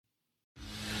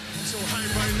so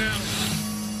hyped right now.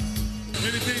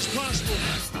 Anything's possible.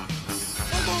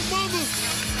 I'm on mama.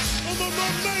 I'm on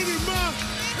my lady, ma.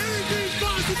 Anything's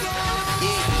possible.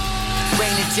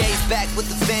 Rain and Jay's back with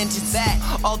the vengeance.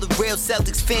 All the real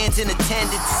Celtics fans in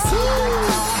attendance.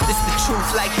 This the truth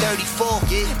like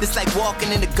 34. This like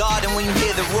walking in the garden when you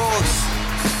hear the roars.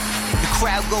 The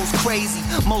crowd goes crazy.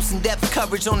 Most in-depth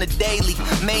coverage on the daily.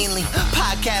 Mainly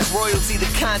podcast royalty, the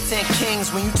content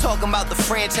kings. When you talking about the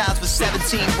franchise with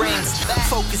 17 rings.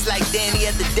 Focus like Danny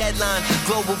at the deadline.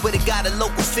 Global, but it got a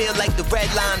local feel like the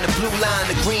red line, the blue line,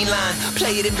 the green line.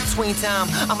 Play it in between time.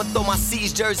 I'ma throw my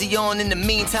C's jersey on in the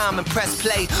meantime and press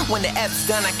play. When the F's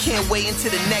done, I can't wait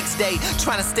until the next day.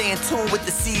 Trying to stay in tune with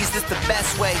the C's, that's the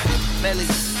best way. Melly.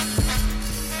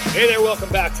 Hey there, welcome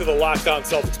back to the Locked On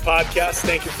Celtics podcast.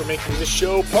 Thank you for making this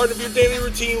show part of your daily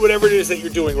routine, whatever it is that you're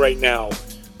doing right now.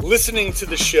 Listening to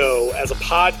the show as a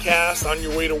podcast on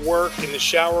your way to work, in the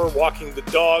shower, walking the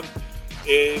dog.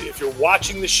 If you're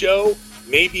watching the show,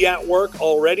 maybe at work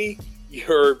already,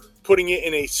 you're putting it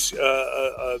in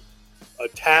a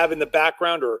tab in the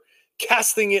background or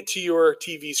casting it to your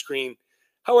TV screen.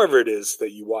 However it is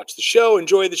that you watch the show,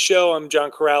 enjoy the show. I'm John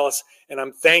Corrales, and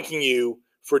I'm thanking you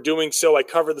for doing so. I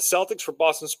cover the Celtics for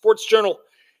Boston Sports Journal,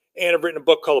 and I've written a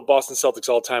book called The Boston Celtics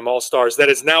All-Time All-Stars that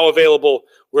is now available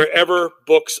wherever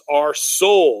books are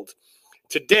sold.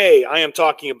 Today, I am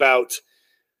talking about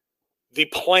the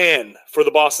plan for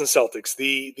the Boston Celtics,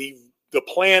 the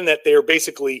plan that they're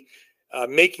basically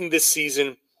making this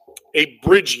season a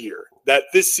bridge year, that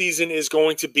this season is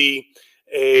going to be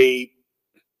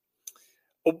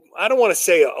I don't want to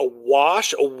say a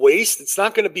wash, a waste. It's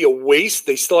not going to be a waste.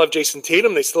 They still have Jason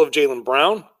Tatum. They still have Jaylen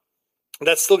Brown.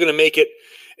 That's still going to make it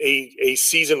a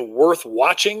season worth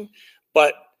watching,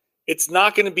 but it's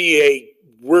not going to be a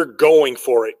we're going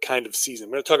for it kind of season.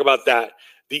 I'm going to talk about that.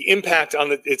 The impact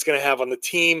it's going to have on the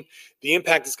team, the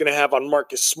impact it's going to have on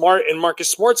Marcus Smart and Marcus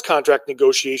Smart's contract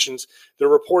negotiations, the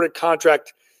reported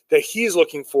contract that he's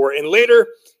looking for. And later,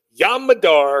 Yam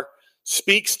Madar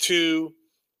speaks to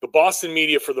the Boston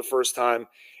media for the first time,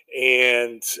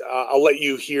 and I'll let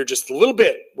you hear just a little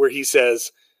bit where he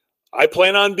says, I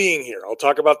plan on being here. I'll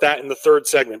talk about that in the third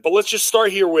segment. But let's just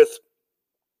start here with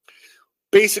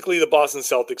basically the Boston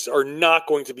Celtics are not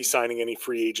going to be signing any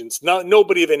free agents.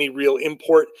 Nobody of any real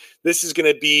import. This is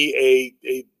going to be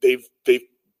they've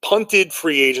punted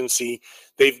free agency.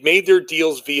 They've made their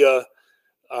deals via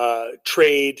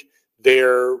trade.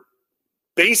 They're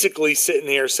basically sitting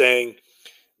here saying,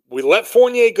 we let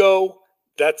Fournier go.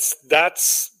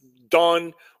 That's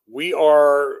done. We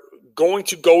are going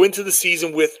to go into the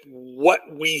season with what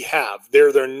we have.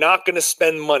 They're not going to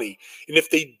spend money. And if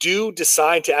they do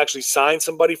decide to actually sign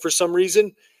somebody for some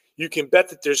reason, you can bet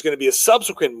that there's going to be a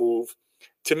subsequent move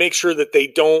to make sure that they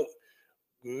don't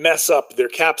mess up their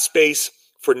cap space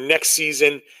for next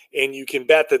season. And you can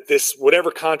bet that this,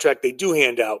 whatever contract they do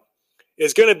hand out,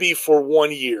 is going to be for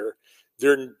 1 year.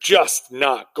 They're just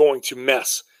not going to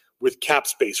mess with cap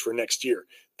space for next year.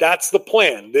 That's the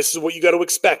plan. This is what you got to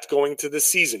expect going into this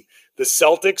season. The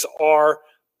Celtics are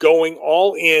going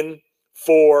all in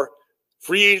for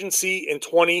free agency in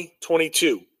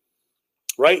 2022,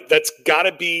 right? That's got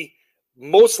to be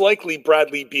most likely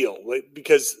Bradley Beal,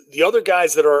 because the other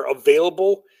guys that are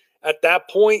available at that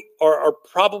point are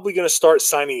probably going to start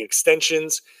signing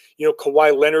extensions. You know,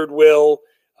 Kawhi Leonard will.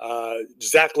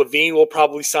 Zach LaVine will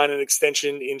probably sign an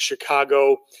extension in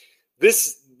Chicago.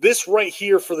 This right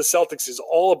here for the Celtics is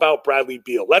all about Bradley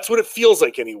Beal. That's what it feels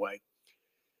like anyway.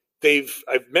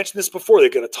 I've mentioned this before.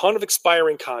 They've got a ton of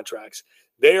expiring contracts.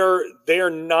 They are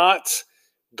not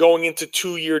going into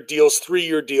 2-year deals,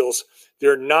 3-year deals.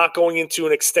 They're not going into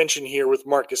an extension here with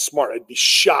Marcus Smart. I'd be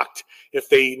shocked if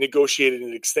they negotiated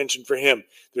an extension for him.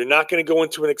 They're not going to go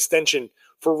into an extension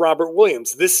for Robert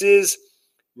Williams. This is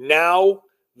now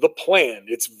the plan.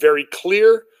 It's very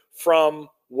clear from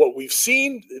what we've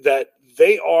seen that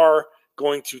they are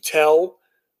going to tell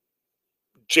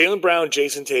Jaylen Brown,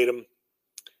 Jason Tatum,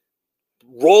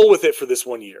 roll with it for this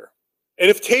 1 year. And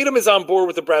if Tatum is on board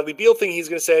with the Bradley Beal thing, he's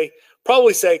going to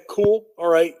probably say, cool, all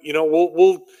right, you know,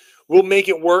 we'll make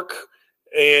it work,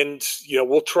 and you know,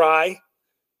 we'll try.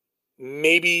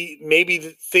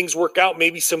 Maybe things work out.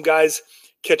 Maybe some guys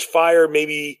catch fire.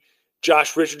 Maybe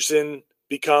Josh Richardson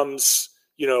becomes,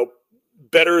 you know,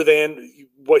 better than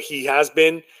what he has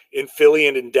been in Philly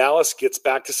and in Dallas, gets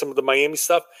back to some of the Miami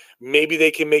stuff. Maybe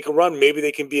they can make a run. Maybe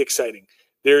they can be exciting.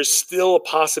 There's still a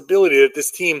possibility that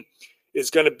this team is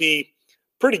going to be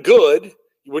pretty good.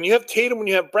 When you have Tatum, when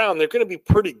you have Brown, they're going to be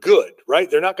pretty good,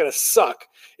 right? They're not going to suck.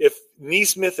 If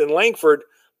Nesmith and Langford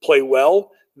play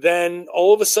well, then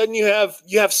all of a sudden you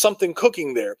have something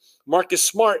cooking there. Marcus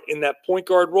Smart in that point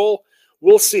guard role,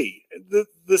 we'll see.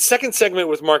 The second segment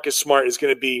with Marcus Smart is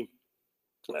going to be,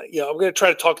 I'm going to try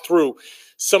to talk through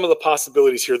some of the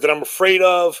possibilities here that I'm afraid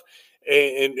of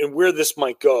and where this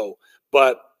might go.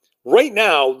 But right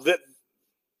now, that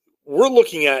we're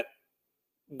looking at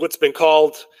what's been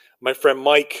called, my friend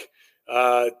Mike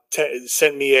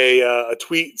sent me a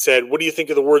tweet, said, what do you think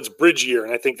of the words bridge year?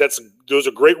 And I think those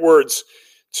are great words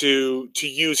to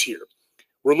use here.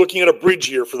 We're looking at a bridge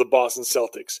year for the Boston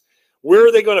Celtics. Where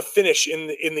are they going to finish in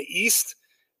the East?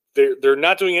 They're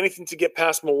not doing anything to get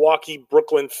past Milwaukee,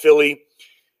 Brooklyn, Philly.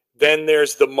 Then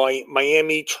there's the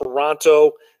Miami,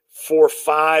 Toronto,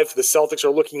 4-5. The Celtics are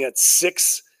looking at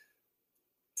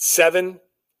 6-7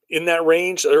 in that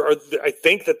range. I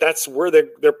think that's where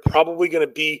they're probably going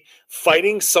to be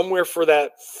fighting, somewhere for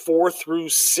that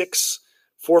 4-6,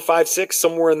 4-5-6,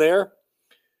 somewhere in there.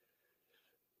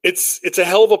 It's a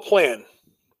hell of a plan,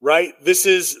 right? This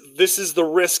is the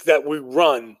risk that we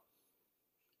run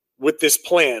with this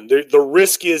plan. The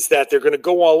risk is that they're going to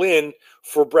go all in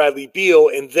for Bradley Beal,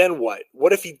 and then what?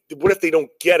 What if they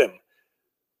don't get him?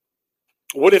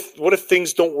 What if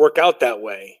things don't work out that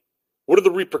way? What are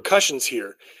the repercussions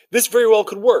here? This very well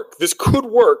could work. This could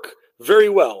work very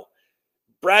well.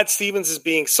 Brad Stevens is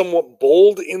being somewhat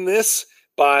bold in this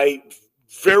by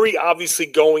very obviously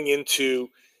going into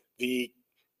the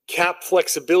cap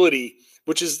flexibility,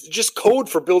 which is just code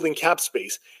for building cap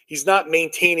space. He's not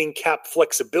maintaining cap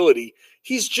flexibility.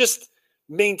 He's just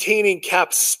maintaining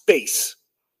cap space.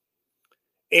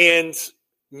 And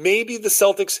maybe the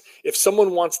Celtics, if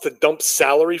someone wants to dump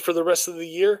salary for the rest of the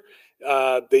year,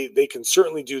 they can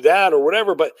certainly do that or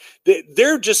whatever, but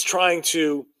they're just trying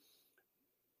to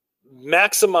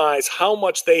maximize how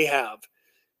much they have.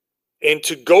 And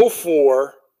to go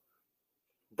for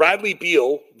Bradley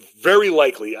Beal, very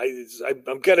likely. I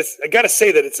gotta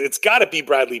say that it's got to be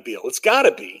Bradley Beal. It's got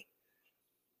to be.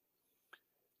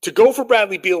 To go for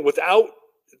Bradley Beal without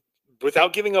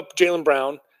giving up Jaylen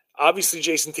Brown. Obviously,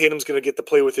 Jason Tatum's going to get to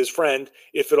play with his friend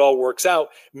if it all works out.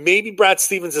 Maybe Brad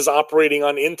Stevens is operating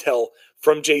on intel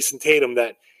from Jason Tatum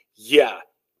that,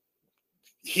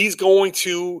 he's going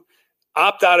to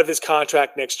opt out of his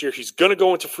contract next year. He's going to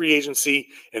go into free agency,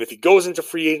 and if he goes into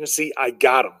free agency, I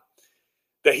got him.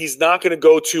 That he's not going to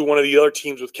go to one of the other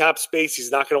teams with cap space.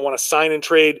 He's not going to want to sign and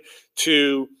trade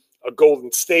to a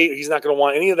Golden State. He's not going to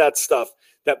want any of that stuff.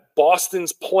 That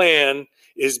Boston's plan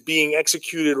is being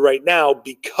executed right now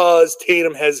because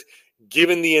Tatum has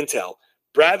given the intel.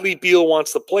 Bradley Beal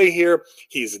wants to play here.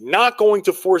 He's not going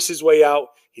to force his way out.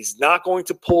 He's not going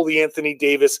to pull the Anthony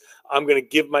Davis. I'm going to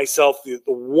give myself the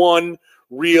one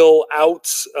real out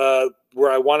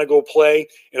where I want to go play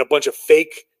and a bunch of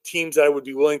fake teams that I would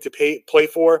be willing to play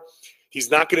for. He's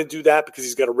not going to do that because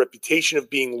he's got a reputation of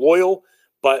being loyal.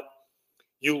 But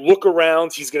you look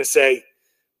around, he's going to say,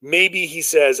 maybe he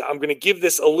says, I'm going to give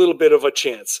this a little bit of a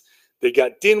chance. They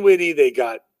got Dinwiddie, they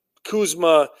got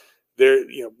Kuzma. They're,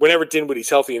 whenever Dinwiddie's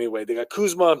healthy anyway, they got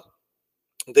Kuzma,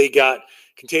 they got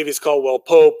Kentavious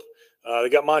Caldwell-Pope, they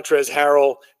got Montrezl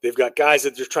Harrell. They've got guys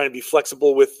that they're trying to be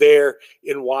flexible with there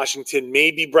in Washington.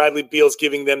 Maybe Bradley Beal's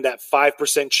giving them that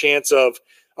 5% chance of,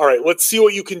 all right, let's see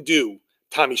what you can do,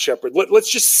 Tommy Shepard.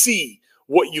 Let's just see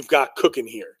what you've got cooking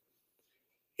here.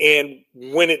 And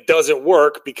when it doesn't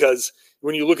work, because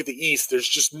when you look at the East, there's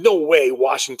just no way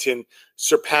Washington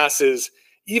surpasses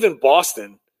even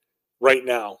Boston right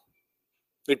now.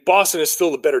 Like, Boston is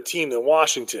still the better team than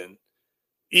Washington,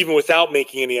 even without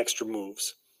making any extra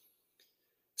moves.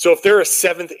 So if they're a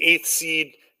 7th, 8th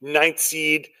seed, 9th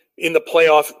seed in the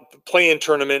play-in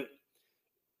tournament,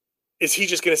 is he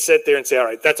just going to sit there and say, all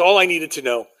right, that's all I needed to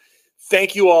know.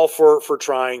 Thank you all for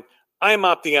trying. I'm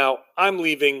opting out. I'm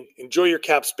leaving. Enjoy your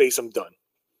cap space. I'm done.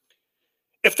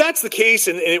 If that's the case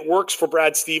and it works for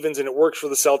Brad Stevens and it works for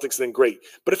the Celtics, then great.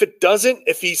 But if it doesn't,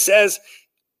 if he says,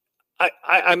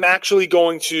 I'm actually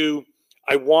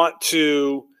I want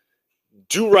to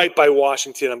do right by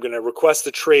Washington, I'm going to request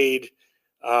a trade,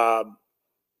 and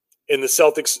the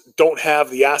Celtics don't have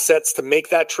the assets to make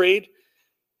that trade,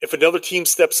 if another team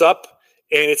steps up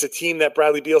and it's a team that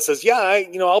Bradley Beal says,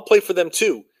 I'll play for them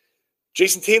too.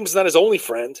 Jason Tatum's not his only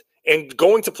friend, and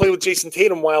going to play with Jason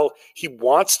Tatum while he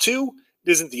wants to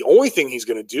isn't the only thing he's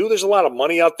going to do. There's a lot of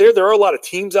money out there. There are a lot of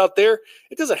teams out there.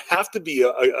 It doesn't have to be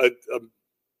a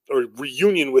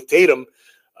reunion with Tatum,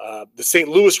 the St.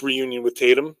 Louis reunion with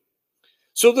Tatum.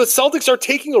 So the Celtics are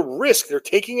taking a risk. They're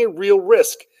taking a real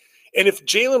risk. And if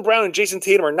Jaylen Brown and Jason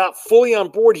Tatum are not fully on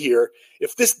board here,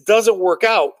 if this doesn't work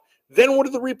out, then what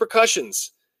are the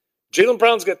repercussions? Jaylen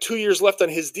Brown's got 2 years left on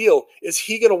his deal. Is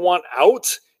he going to want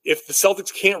out if the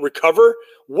Celtics can't recover,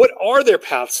 what are their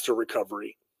paths to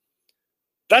recovery?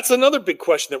 That's another big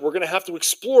question that we're going to have to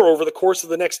explore over the course of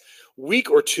the next week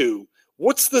or two.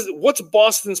 What's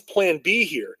Boston's plan B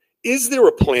here? Is there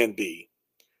a plan B?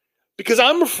 Because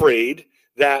I'm afraid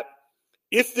that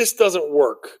if this doesn't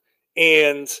work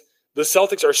and the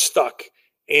Celtics are stuck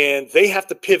and they have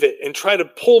to pivot and try to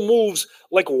pull moves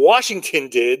like Washington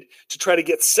did to try to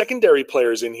get secondary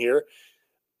players in here,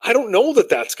 I don't know that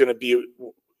that's going to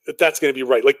be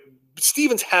right. Like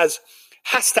Stevens has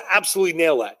to absolutely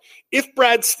nail that. If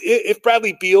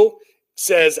Bradley Beal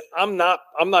says I'm not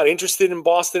interested in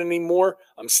Boston anymore,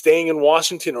 I'm staying in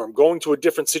Washington, or I'm going to a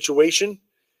different situation,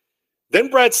 then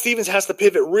Brad Stevens has to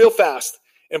pivot real fast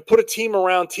and put a team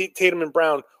around Tatum and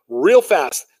Brown real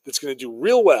fast that's going to do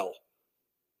real well.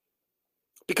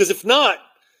 Because if not,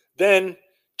 then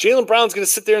Jaylen Brown's going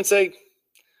to sit there and say,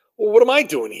 well, what am I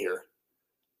doing here?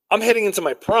 I'm heading into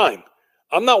my prime.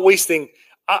 I'm not wasting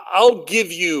 – I'll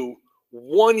give you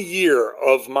 1 year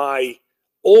of my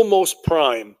almost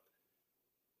prime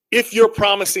if you're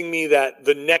promising me that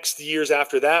the next years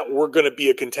after that we're going to be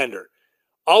a contender.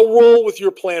 I'll roll with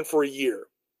your plan for a year,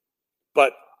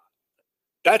 but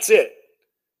that's it.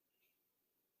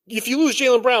 If you lose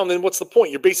Jaylen Brown, then what's the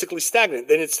point? You're basically stagnant.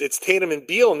 Then it's Tatum and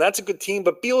Beal, and that's a good team,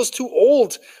 but Beal is too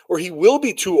old, or he will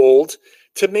be too old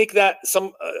to make that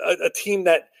a team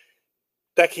that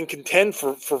can contend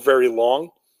for very long.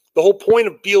 The whole point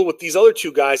of Beal with these other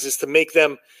two guys is to make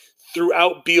them,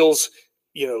 throughout Beal's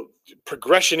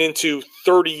progression into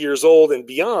 30 years old and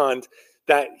beyond,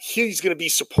 that he's going to be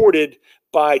supported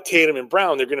by Tatum and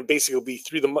Brown. They're going to basically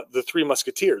be the three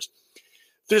musketeers.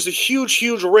 There's a huge,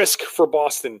 huge risk for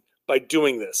Boston by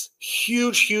doing this.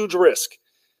 Huge, huge risk.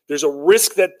 There's a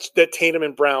risk that Tatum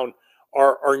and Brown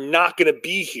are not going to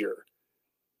be here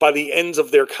by the ends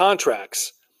of their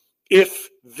contracts if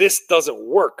this doesn't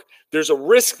work. There's a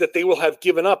risk that they will have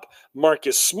given up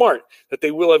Marcus Smart, that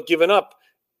they will have given up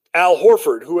Al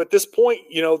Horford, who at this point,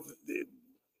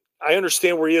 I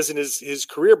understand where he is in his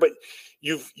career, but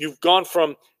you've gone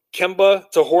from Kemba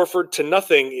to Horford to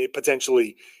nothing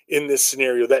potentially in this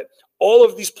scenario, that all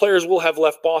of these players will have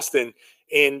left Boston.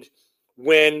 And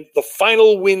when the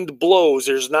final wind blows,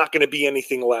 there's not going to be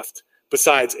anything left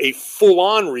besides a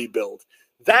full-on rebuild.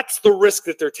 That's the risk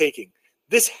that they're taking.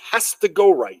 This has to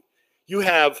go right. You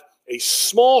have a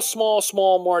small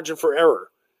margin for error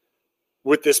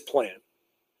with this plan.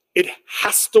 It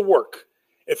has to work.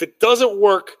 If it doesn't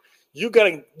work, you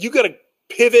gotta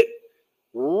pivot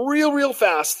real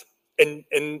fast,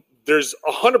 and there's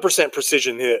 100%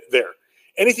 precision there.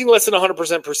 Anything less than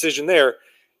 100% precision there,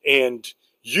 and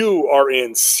you are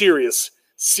in serious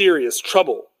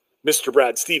trouble, Mr.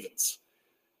 Brad Stevens.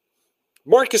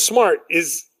 Marcus Smart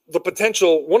is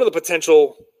one of the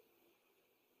potential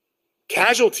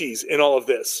casualties in all of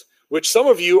this, which some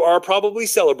of you are probably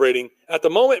celebrating at the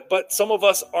moment, but some of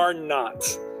us are not.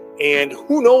 And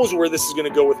who knows where this is going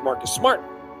to go with Marcus Smart.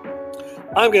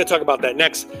 I'm going to talk about that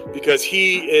next because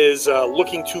he is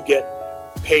looking to get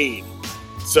paid.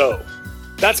 So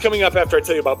that's coming up after I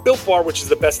tell you about Built Bar, which is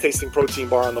the best tasting protein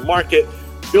bar on the market.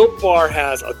 Built Bar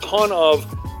has a ton of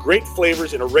great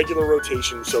flavors in a regular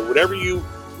rotation. So whatever you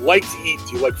like to eat,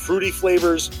 do you like fruity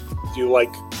flavors? Do you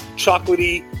like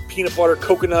chocolatey, peanut butter,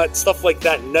 coconut, stuff like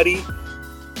that, nutty?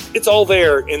 It's all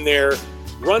there in their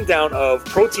rundown of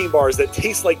protein bars that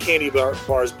taste like candy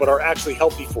bars but are actually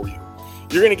healthy for you.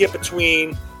 You're going to get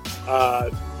between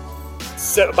about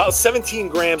 17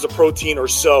 grams of protein or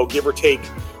so, give or take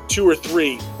 2 or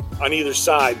 3 on either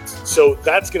side. So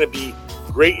that's going to be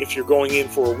great if you're going in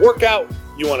for a workout,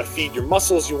 you want to feed your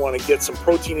muscles, you want to get some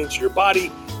protein into your body,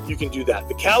 you can do that.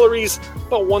 The calories,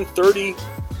 about 130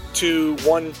 to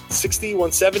 160,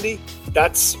 170.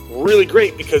 That's really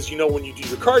great because, when you do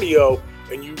your cardio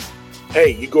and you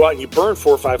go out and you burn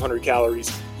 400 or 500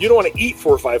 calories, you don't want to eat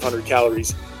 400 or 500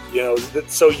 calories.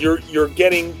 So you're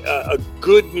getting a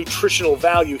good nutritional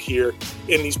value here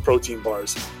in these protein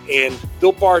bars. And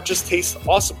Built Bar just tastes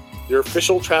awesome. They're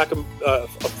official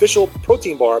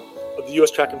protein bar of the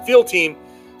U.S. track and field team.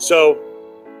 So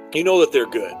you know that they're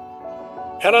good.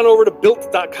 Head on over to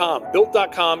Built.com.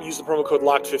 Built.com, use the promo code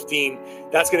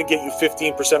LOCKED15. That's going to get you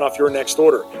 15% off your next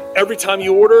order. Every time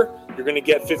you order, you're going to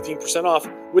get 15% off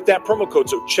with that promo code.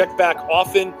 So check back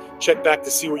often. Check back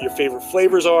to see what your favorite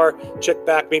flavors are. Check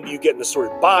back. Maybe you get an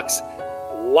assorted box.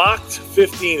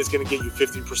 Locked15 is going to get you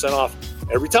 15% off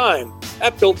every time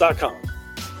at Built.com.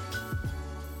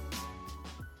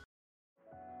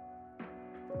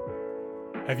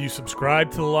 Have you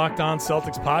subscribed to the Locked On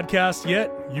Celtics podcast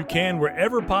yet? You can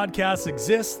wherever podcasts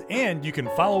exist, and you can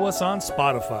follow us on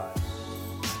Spotify.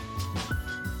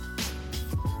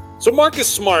 So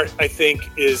Marcus Smart, I think,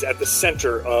 is at the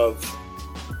center of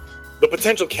the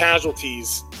potential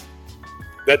casualties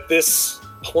that this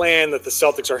plan that the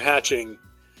Celtics are hatching,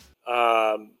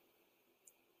 that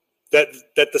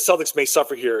the Celtics may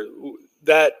suffer here.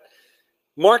 That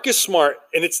Marcus Smart,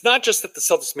 and it's not just that the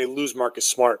Celtics may lose Marcus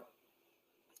Smart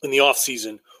in the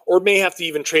offseason, or may have to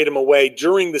even trade him away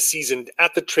during the season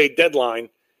at the trade deadline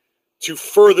to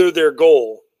further their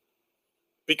goal.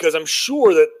 Because I'm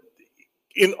sure that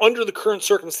under the current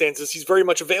circumstances, he's very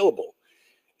much available.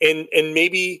 And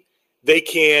maybe they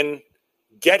can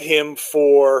get him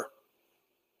for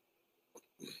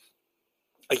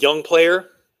a young player,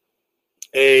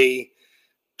 a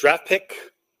draft pick.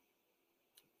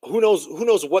 Who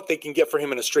knows what they can get for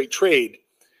him in a straight trade.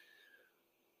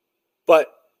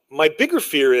 But my bigger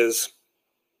fear is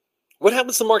what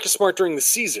happens to Marcus Smart during the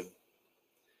season?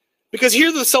 Because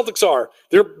here the Celtics are.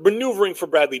 They're maneuvering for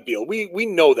Bradley Beal. We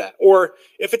know that. Or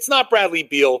if it's not Bradley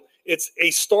Beal, it's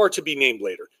a star to be named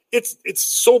later. It's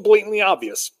so blatantly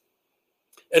obvious.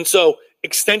 And so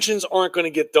extensions aren't going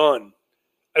to get done.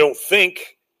 I don't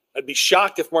think. I'd be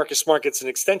shocked if Marcus Smart gets an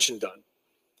extension done.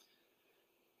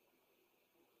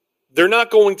 They're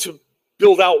not going to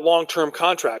build out long-term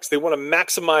contracts. They want to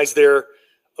maximize their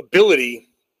ability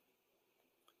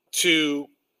to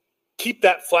keep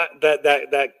that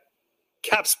that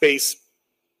cap space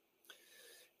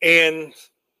and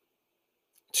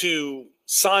to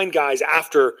sign guys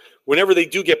after whenever they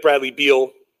do get Bradley Beal,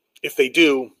 if they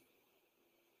do,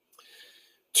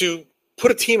 to put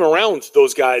a team around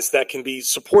those guys that can be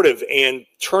supportive and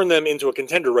turn them into a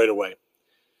contender right away.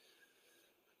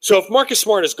 So if Marcus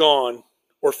Smart is gone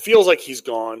or feels like he's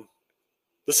gone,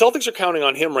 the Celtics are counting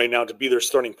on him right now to be their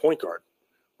starting point guard,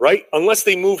 right? Unless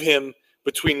they move him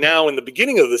between now and the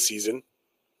beginning of the season,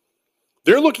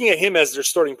 they're looking at him as their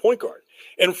starting point guard.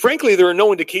 And frankly, there are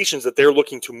no indications that they're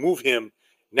looking to move him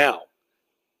now.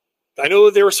 I know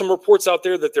that there are some reports out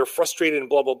there that they're frustrated and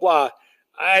blah, blah, blah.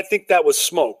 I think that was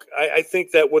smoke. I think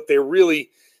that what they're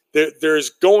really there's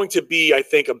going to be, I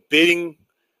think, a bidding.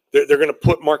 They're going to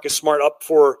put Marcus Smart up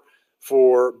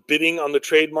for bidding on the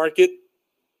trade market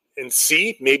and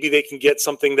see. Maybe they can get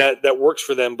something that works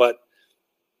for them. But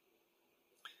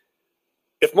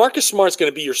if Marcus Smart's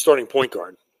going to be your starting point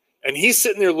guard and he's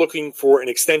sitting there looking for an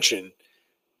extension,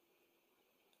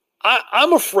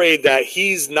 I'm afraid that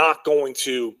he's not going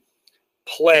to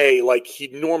play like he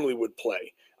normally would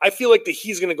play. I feel like that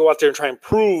he's going to go out there and try and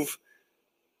prove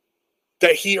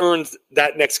that he earned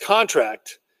that next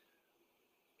contract.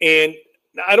 And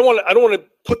I don't want to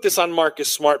put this on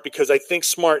Marcus Smart because I think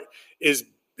Smart is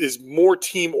more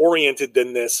team oriented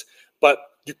than this, but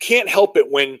you can't help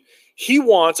it when he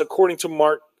wants, according to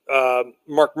Mark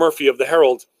Murphy of the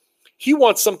Herald, he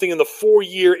wants something in the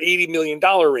 4-year, $80 million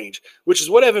range, which is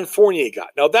what Evan Fournier got.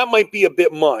 Now that might be a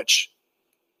bit much.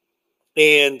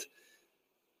 And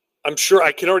I'm sure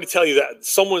I can already tell you that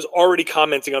someone's already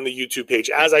commenting on the YouTube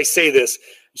page. As I say this,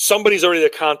 somebody's already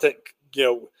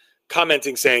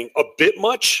commenting saying a bit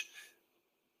much,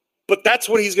 but that's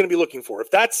what he's going to be looking for.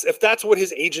 If that's what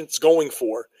his agent's going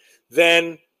for,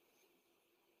 then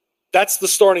that's the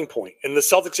starting point. And the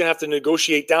Celtics are going to have to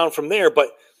negotiate down from there. But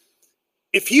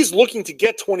if he's looking to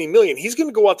get $20 million, he's going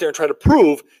to go out there and try to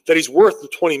prove that he's worth the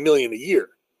 $20 million a year.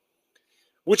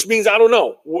 Which means, I don't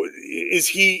know, is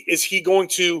he going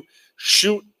to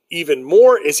shoot even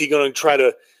more? Is he going to try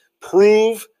to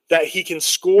prove that he can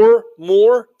score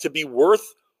more to be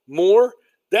worth more?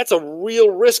 That's a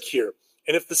real risk here.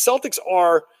 And if the Celtics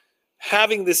are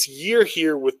having this year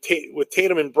here with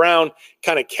Tatum and Brown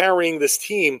kind of carrying this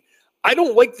team, I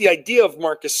don't like the idea of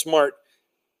Marcus Smart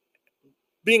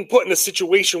being put in a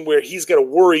situation where he's got to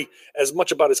worry as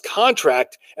much about his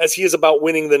contract as he is about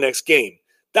winning the next game.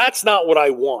 That's not what I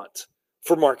want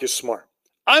for Marcus Smart.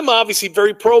 I'm obviously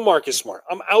very pro Marcus Smart.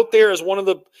 I'm out there as one of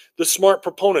the Smart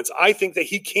proponents. I think that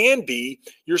he can be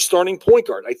your starting point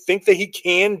guard. I think that he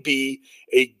can be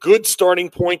a good starting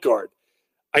point guard.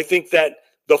 I think that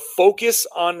the focus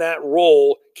on that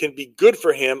role can be good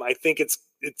for him. I think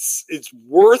it's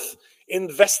worth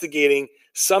investigating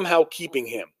somehow keeping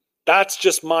him. That's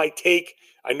just my take.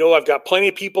 I know I've got plenty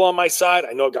of people on my side.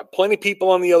 I know I've got plenty of people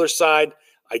on the other side.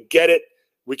 I get it.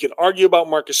 We can argue about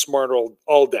Marcus Smart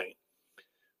all day.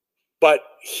 But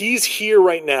he's here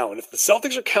right now. And if the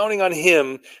Celtics are counting on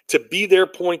him to be their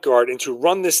point guard and to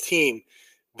run this team,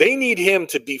 they need him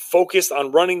to be focused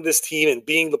on running this team and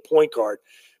being the point guard.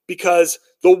 Because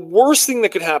the worst thing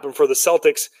that could happen for the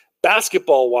Celtics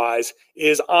basketball-wise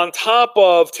is on top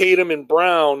of Tatum and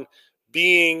Brown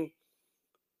being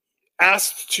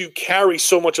asked to carry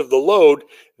so much of the load,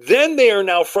 then they are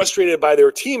now frustrated by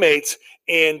their teammates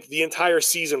and the entire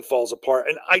season falls apart.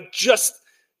 And I just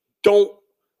don't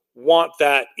want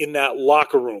that in that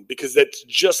locker room, because that's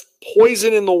just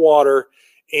poison in the water.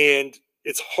 And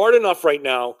it's hard enough right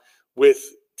now with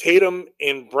Tatum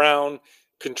and Brown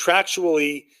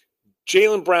contractually.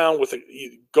 Jaylen Brown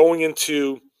going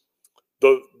into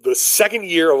the second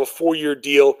year of a 4-year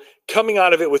deal, coming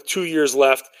out of it with 2 years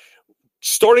left,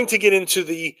 starting to get into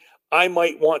the I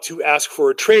might want to ask for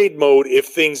a trade mode if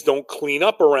things don't clean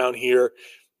up around here.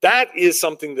 That is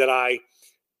something that I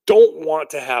don't want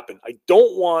to happen. I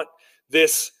don't want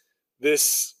this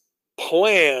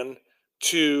plan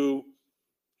to,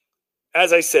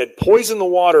 as I said, poison the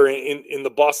water in the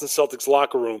Boston Celtics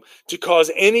locker room, to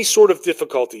cause any sort of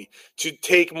difficulty, to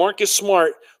take Marcus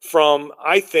Smart from,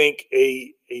 I think,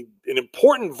 an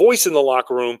important voice in the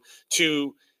locker room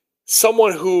to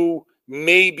someone who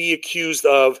may be accused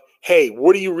of, hey,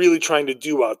 what are you really trying to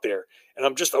do out there? And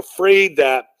I'm just afraid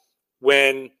that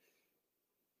when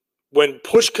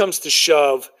push comes to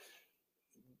shove,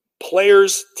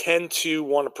 players tend to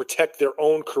want to protect their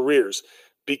own careers,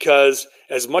 because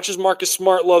as much as Marcus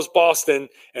Smart loves Boston,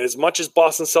 and as much as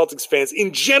Boston Celtics fans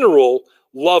in general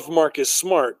love Marcus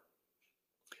Smart,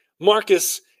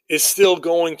 Marcus is still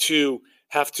going to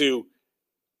have to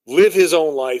live his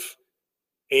own life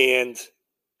and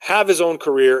have his own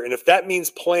career. And if that means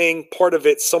playing part of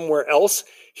it somewhere else,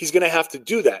 he's going to have to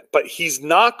do that. But he's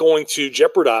not going to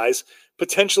jeopardize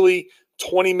potentially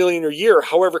 $20 million a year,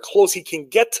 however close he can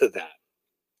get to that.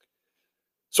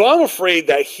 So I'm afraid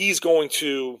that he's going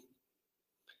to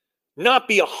not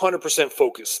be 100%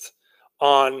 focused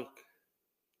on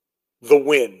the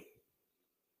win.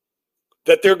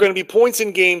 That there are going to be points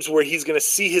in games where he's going to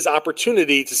see his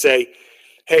opportunity to say,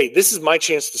 hey, this is my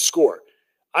chance to score.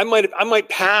 I might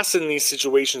pass in these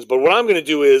situations, but what I'm going to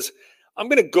do is I'm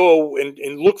going to go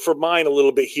and look for mine a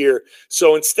little bit here.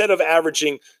 So instead of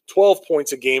averaging 12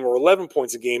 points a game or 11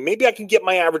 points a game, maybe I can get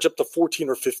my average up to 14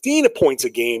 or 15 points a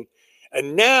game.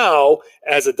 And now,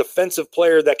 as a defensive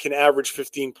player that can average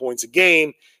 15 points a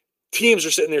game, teams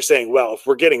are sitting there saying, well, if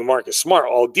we're getting Marcus Smart,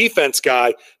 all defense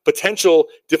guy, potential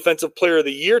defensive player of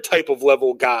the year type of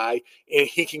level guy, and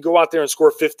he can go out there and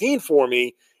score 15 for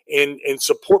me and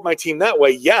support my team that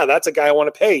way, yeah, that's a guy I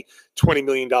want to pay $20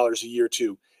 million a year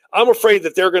to. I'm afraid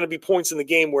that there are going to be points in the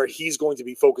game where he's going to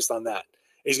be focused on that.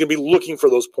 He's going to be looking for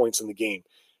those points in the game.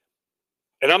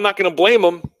 And I'm not going to blame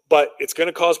him, but it's going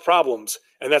to cause problems.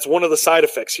 And that's one of the side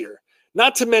effects here.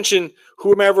 Not to mention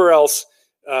whomever else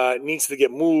needs to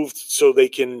get moved so they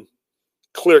can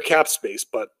clear cap space.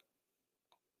 But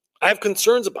I have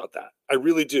concerns about that. I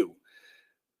really do.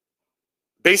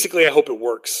 Basically, I hope it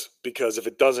works, because if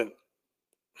it doesn't,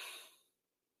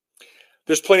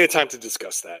 there's plenty of time to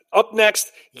discuss that. Up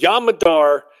next, Yam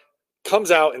Madar comes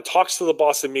out and talks to the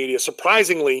Boston media.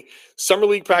 Surprisingly, summer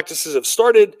league practices have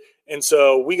started, and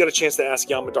so we got a chance to ask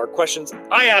Yam Madar questions.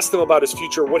 I asked him about his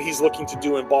future, what he's looking to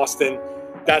do in Boston.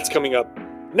 That's coming up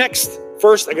next.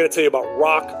 First, I got to tell you about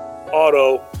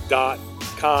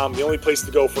rockauto.com, the only place to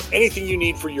go for anything you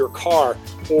need for your car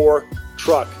or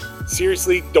truck.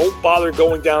 Seriously, don't bother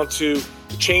going down to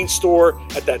the chain store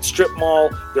at that strip mall.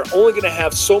 They're only going to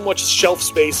have so much shelf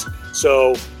space,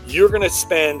 so you're going to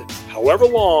spend however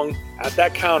long at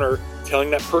that counter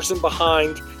telling that person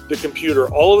behind the computer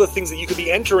all of the things that you could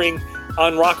be entering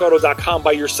on rockauto.com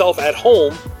by yourself at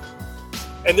home,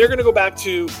 and they're going to go back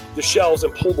to the shelves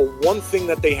and pull the one thing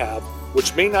that they have,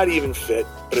 which may not even fit,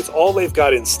 but it's all they've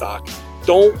got in stock.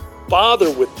 Don't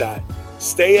bother with that.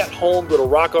 Stay at home, go to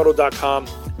rockauto.com.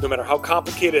 No matter how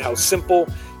complicated, how simple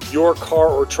your car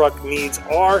or truck needs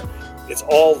are, it's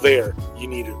all there. You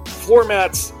need floor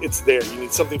mats, it's there. You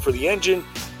need something for the engine,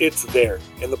 it's there.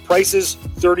 And the prices,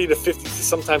 30 to 50 to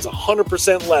sometimes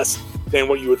 100% less than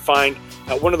what you would find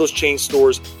at one of those chain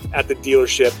stores at the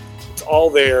dealership. It's all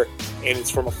there, and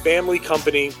it's from a family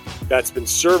company that's been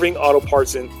serving auto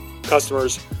parts and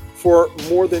customers for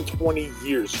more than 20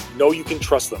 years. You know you can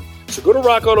trust them. So go to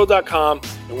rockauto.com,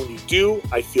 and when you do,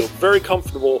 I feel very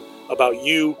comfortable about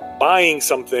you buying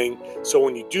something. So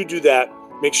when you do that,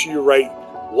 make sure you write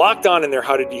Locked On in their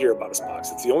How Did You Hear About Us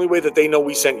box. It's the only way that they know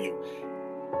we sent you.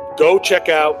 Go check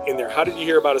out in their How Did You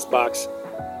Hear About Us box,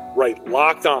 write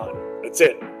Locked On. That's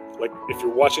it. Like if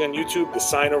you're watching on YouTube, the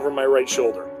sign over my right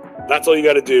shoulder. That's all you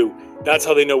got to do. That's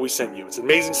how they know we sent you. It's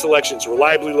amazing selections,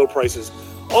 reliably low prices,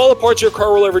 all the parts your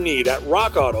car will ever need at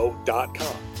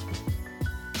rockauto.com.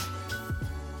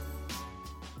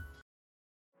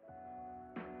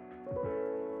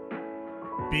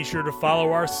 Be sure to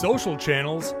follow our social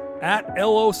channels at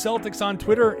LO Celtics on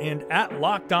Twitter and at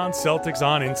Locked On Celtics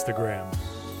on Instagram.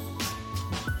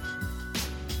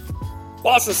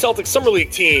 Boston Celtics Summer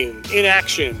League team in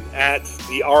action at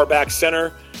the Auerbach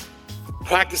Center,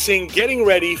 practicing, getting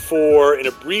ready for an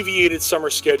abbreviated summer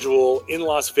schedule in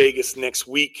Las Vegas next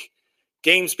week.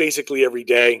 Games basically every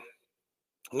day.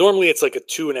 Normally it's like a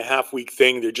 2.5 week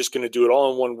thing. They're just going to do it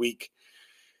all in 1 week.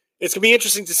 It's going to be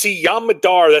interesting to see Yam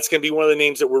Madar. That's going to be one of the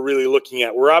names that we're really looking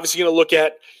at. We're obviously going to look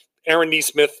at Aaron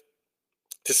Nesmith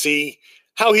to see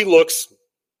how he looks.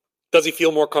 Does he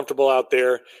feel more comfortable out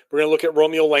there? We're going to look at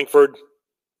Romeo Langford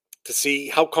to see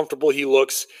how comfortable he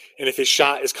looks and if his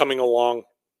shot is coming along.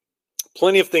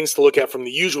 Plenty of things to look at from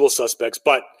the usual suspects,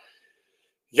 but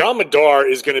Yam Madar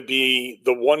is going to be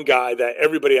the one guy that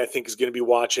everybody, I think, is going to be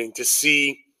watching to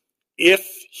see if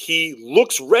he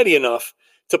looks ready enough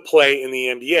to play in the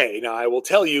NBA. Now, I will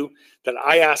tell you that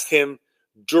I asked him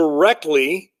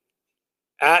directly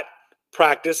at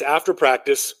practice, after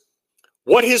practice,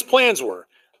 what his plans were.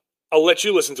 I'll let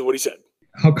you listen to what he said.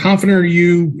 How confident are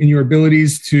you in your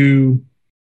abilities to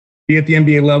be at the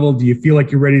NBA level? Do you feel like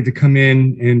you're ready to come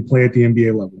in and play at the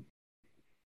NBA level?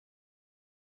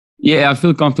 Yeah, I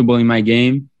feel comfortable in my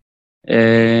game.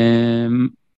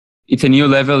 It's a new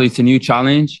level. It's a new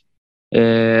challenge.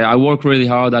 I work really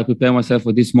hard. I prepare myself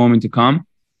for this moment to come.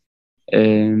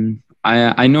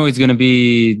 I know it's going to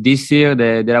be this year,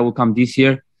 that I will come this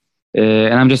year.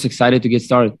 And I'm just excited to get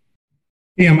started.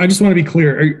 Yam, I just want to be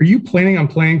clear. Are you planning on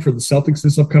playing for the Celtics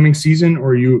this upcoming season, or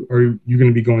are you going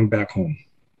to be going back home?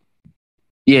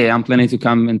 Yeah, I'm planning to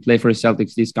come and play for the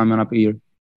Celtics this coming up year.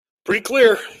 Pretty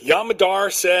clear. Yam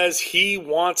Madar says he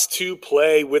wants to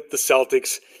play with the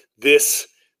Celtics this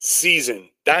season.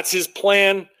 That's his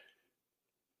plan.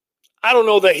 I don't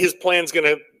know that his plan's going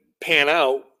to pan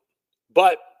out,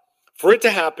 but for it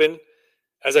to happen,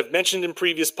 as I've mentioned in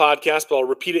previous podcasts, but I'll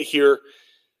repeat it here,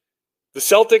 the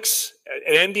Celtics,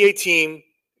 an NBA team,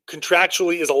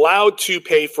 contractually is allowed to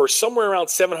pay for somewhere around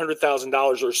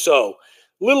 $700,000 or so,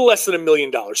 a little less than $1 million,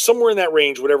 somewhere in that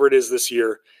range, whatever it is this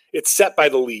year. It's set by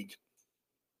the league.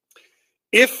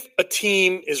 If a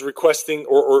team is requesting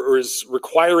or is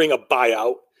requiring a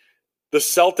buyout, the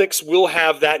Celtics will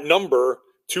have that number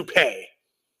to pay.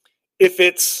 If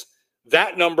it's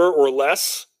that number or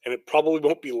less, and it probably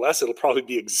won't be less, it'll probably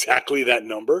be exactly that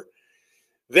number,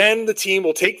 then the team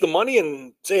will take the money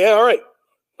and say, yeah, all right,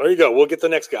 there you go, we'll get the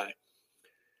next guy.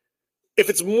 If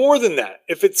it's more than that,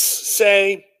 if it's,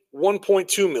 say,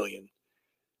 $1.2 million,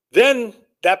 then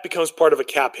that becomes part of a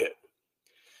cap hit.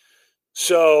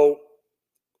 So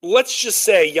let's just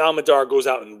say Yam Madar goes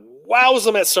out and wows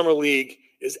them at Summer League,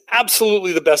 is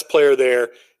absolutely the best player there.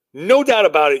 No doubt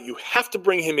about it. You have to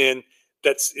bring him in.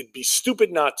 It'd be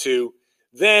stupid not to.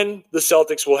 Then the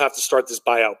Celtics will have to start this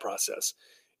buyout process.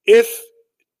 If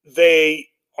they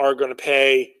are going to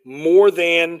pay more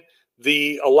than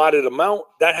the allotted amount,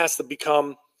 that has to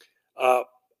become a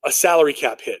salary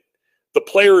cap hit. The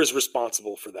player is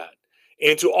responsible for that.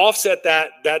 And to offset that,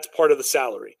 that's part of the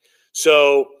salary.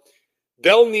 So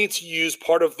they'll need to use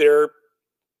part of their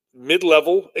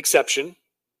mid-level exception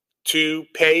to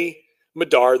pay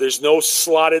Madar. There's no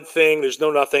slotted thing. There's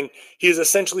no nothing. He is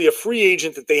essentially a free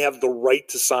agent that they have the right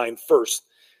to sign first.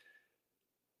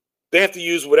 They have to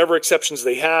use whatever exceptions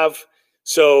they have.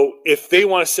 So if they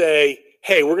want to say,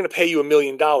 hey, we're going to pay you $1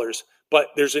 million, but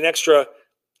there's an extra,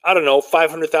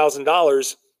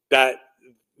 $500,000 that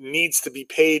needs to be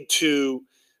paid to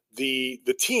the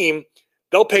team,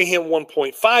 they'll pay him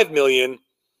 $1.5 million,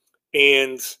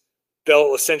 and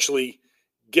they'll essentially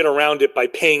get around it by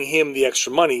paying him the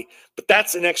extra money. But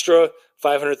that's an extra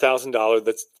 $500,000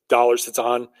 that's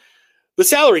on the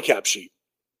salary cap sheet.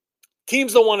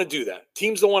 Teams don't want to do that.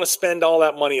 Teams don't want to spend all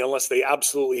that money unless they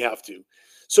absolutely have to.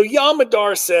 So Yam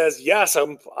Madar says, yes,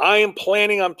 I am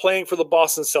planning on playing for the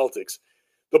Boston Celtics.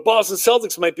 The Boston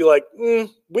Celtics might be like,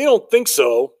 we don't think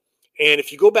so. And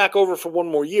if you go back over for one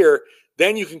more year,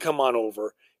 then you can come on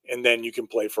over and then you can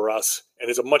play for us. And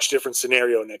it's a much different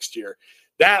scenario next year.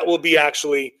 That will be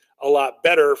actually a lot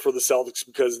better for the Celtics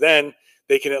because then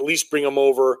they can at least bring them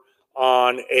over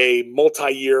on a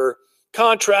multi-year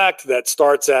contract that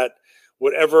starts at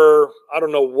whatever, I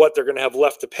don't know what they're going to have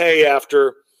left to pay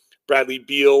after Bradley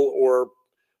Beal or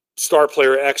star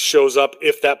player X shows up,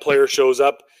 if that player shows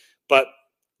up. But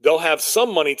they'll have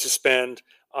some money to spend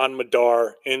on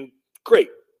Madar, and great.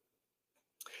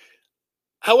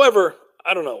 However,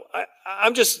 I don't know.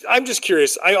 I'm just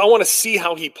curious. I want to see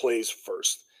how he plays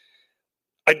first.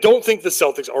 I don't think the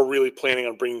Celtics are really planning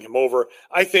on bringing him over.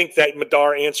 I think that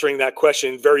Madar answering that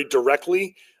question very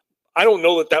directly, I don't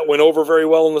know that went over very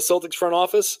well in the Celtics front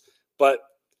office, but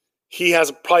he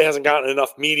probably hasn't gotten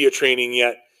enough media training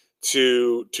yet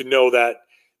to know that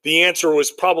the answer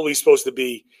was probably supposed to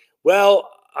be, well,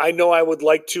 I know I would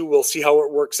like to. We'll see how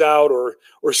it works out, or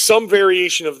some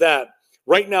variation of that.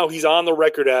 Right now, he's on the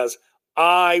record as,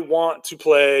 I want to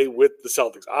play with the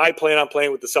Celtics. I plan on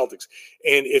playing with the Celtics.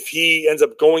 And if he ends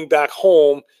up going back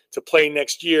home to play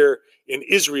next year in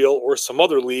Israel or some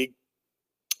other league,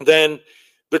 then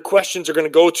the questions are going to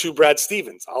go to Brad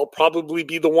Stevens. I'll probably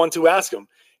be the one to ask him,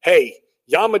 hey,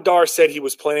 Yam Madar said he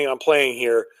was planning on playing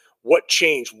here. What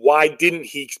changed? Why didn't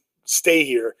he stay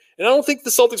here? And I don't think the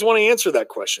Celtics want to answer that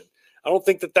question. I don't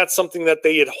think that that's something that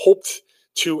they had hoped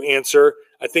to answer.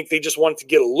 I think they just wanted to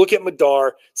get a look at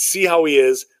Madar, see how he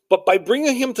is. But by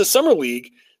bringing him to Summer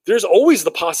League, there's always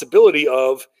the possibility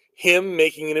of him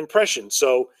making an impression.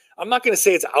 So I'm not going to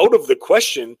say it's out of the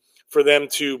question for them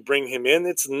to bring him in.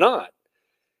 It's not.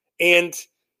 And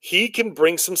he can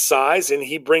bring some size, and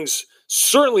he brings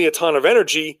certainly a ton of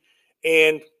energy.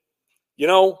 And,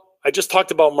 I just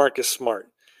talked about Marcus Smart.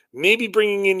 Maybe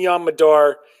bringing in Yam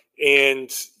Madar,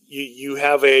 and you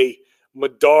have a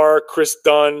Madar, Chris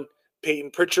Dunn,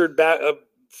 Peyton Pritchard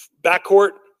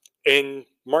backcourt, and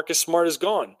Marcus Smart is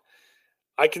gone.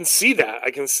 I can see that.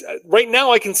 Right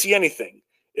now I can see anything.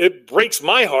 It breaks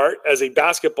my heart as a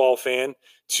basketball fan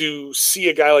to see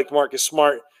a guy like Marcus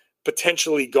Smart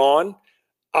potentially gone.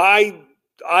 I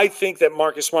think that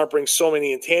Marcus Smart brings so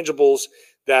many intangibles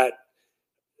that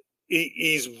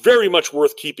he's very much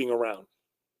worth keeping around.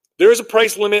 There is a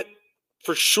price limit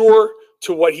for sure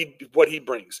to what he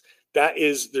brings.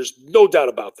 There's no doubt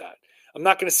about that. I'm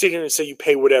not going to sit here and say you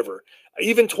pay whatever.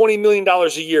 Even $20 million a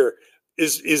year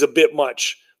is a bit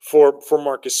much for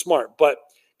Marcus Smart. But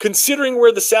considering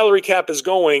where the salary cap is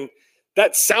going,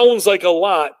 that sounds like a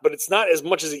lot, but it's not as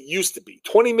much as it used to be.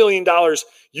 $20 million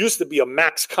used to be a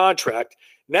max contract.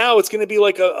 Now it's going to be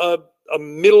like a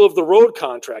middle-of-the-road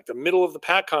contract, a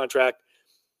middle-of-the-pack contract.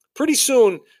 Pretty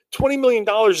soon, $20 million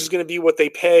is going to be what they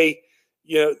pay,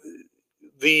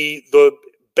 the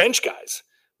bench guys.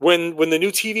 When the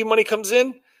new TV money comes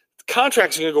in, the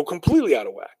contracts are going to go completely out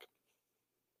of whack.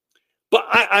 But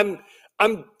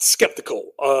I'm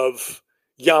skeptical of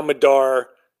Yam Madar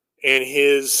and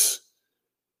his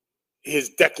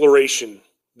declaration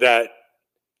that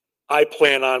I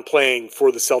plan on playing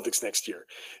for the Celtics next year.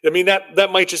 I mean,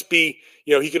 that might just be,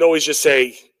 he could always just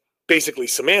say basically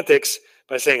semantics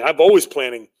by saying, I'm always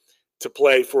planning to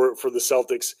play for the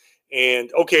Celtics.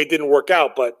 And okay, it didn't work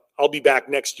out, but I'll be back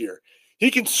next year. He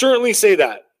can certainly say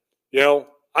that.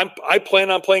 I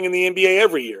plan on playing in the NBA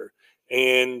every year.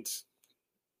 And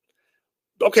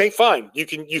okay, fine. You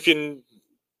can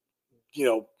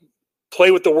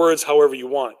play with the words however you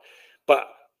want. But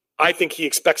I think he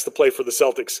expects to play for the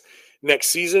Celtics next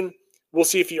season. We'll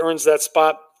see if he earns that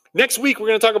spot. Next week, we're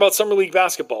going to talk about Summer League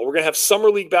basketball. We're going to have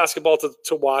Summer League basketball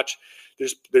to watch.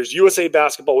 There's USA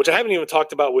basketball, which I haven't even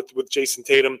talked about with Jason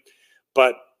Tatum,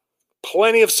 but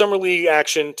plenty of Summer League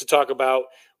action to talk about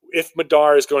if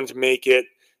Madar is going to make it.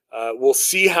 We'll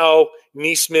see how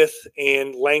Nesmith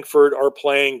and Langford are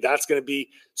playing. That's going to be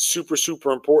super,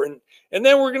 super important. And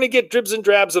then we're going to get dribs and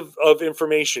drabs of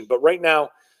information. But right now,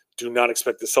 do not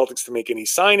expect the Celtics to make any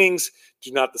signings.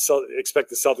 Do not expect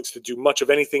the Celtics to do much of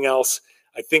anything else.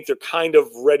 I think they're kind of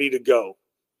ready to go.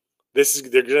 They're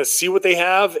going to see what they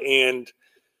have, and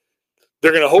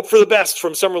they're going to hope for the best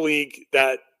from Summer League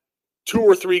that 2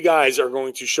 or 3 guys are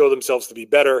going to show themselves to be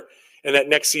better, and that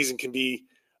next season can be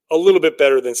a little bit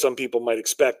better than some people might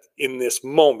expect in this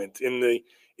moment, in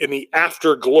the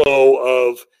afterglow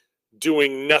of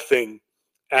doing nothing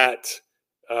at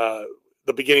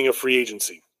the beginning of free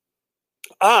agency.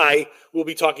 I will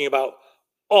be talking about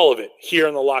all of it here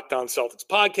on the Locked On Celtics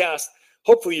podcast.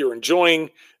 Hopefully you're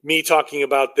enjoying me talking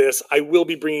about this. I will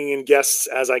be bringing in guests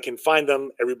as I can find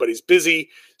them. Everybody's busy,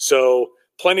 so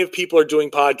plenty of people are doing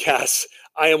podcasts.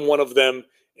 I am one of them,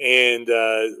 and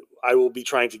I will be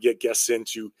trying to get guests in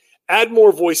to add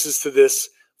more voices to this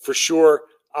for sure.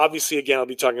 Obviously, again, I'll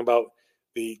be talking about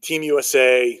the Team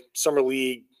USA, Summer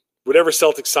League, whatever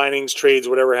Celtics signings, trades,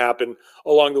 whatever happened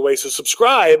along the way. So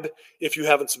subscribe if you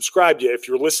haven't subscribed yet. If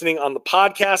you're listening on the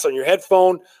podcast, on your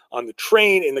headphone, on the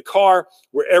train, in the car,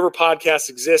 wherever podcasts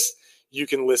exist, you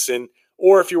can listen.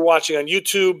 Or if you're watching on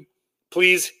YouTube,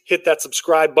 please hit that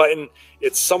subscribe button.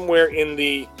 It's somewhere in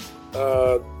the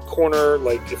corner.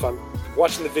 Like if I'm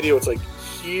watching the video, it's like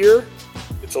here.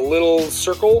 It's a little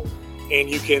circle, and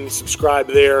you can subscribe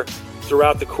there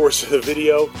throughout the course of the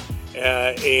video.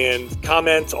 And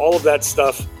comment, all of that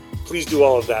stuff. Please do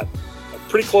all of that. I'm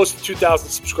pretty close to 2,000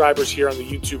 subscribers here on the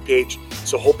YouTube page,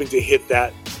 so hoping to hit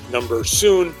that number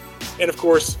soon. And of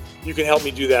course, you can help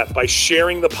me do that by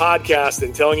sharing the podcast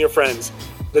and telling your friends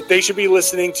that they should be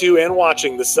listening to and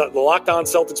watching the Locked On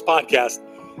Celtics podcast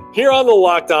here on the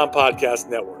Locked On Podcast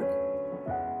Network.